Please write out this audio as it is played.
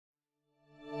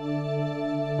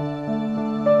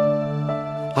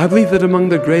I believe that among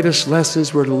the greatest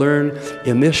lessons we're to learn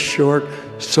in this short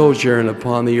sojourn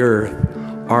upon the earth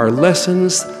are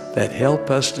lessons that help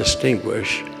us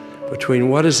distinguish between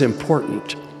what is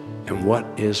important and what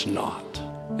is not.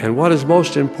 And what is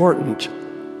most important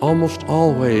almost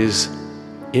always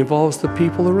involves the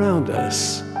people around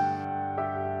us.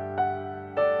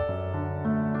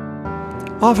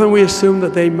 Often we assume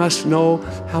that they must know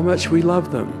how much we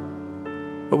love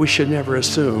them, but we should never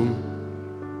assume.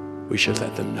 We should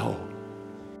let them know.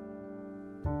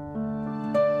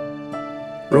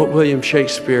 Wrote William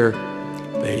Shakespeare,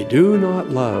 "They do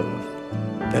not love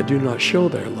that do not show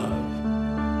their love."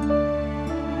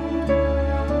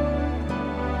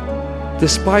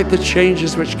 Despite the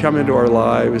changes which come into our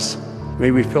lives,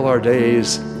 may we fill our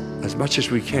days as much as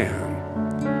we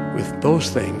can with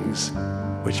those things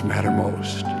which matter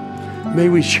most. May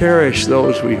we cherish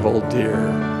those we hold dear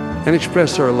and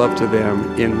express our love to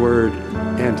them in word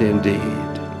and in deed.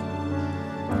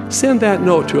 Send that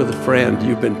note to a friend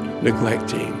you've been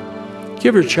neglecting.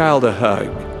 Give your child a hug.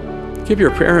 Give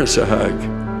your parents a hug.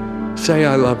 Say,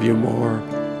 "I love you" more.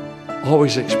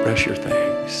 Always express your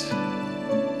thanks.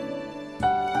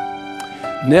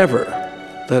 Never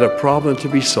let a problem to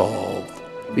be solved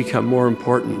become more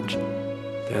important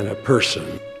than a person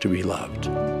to be loved.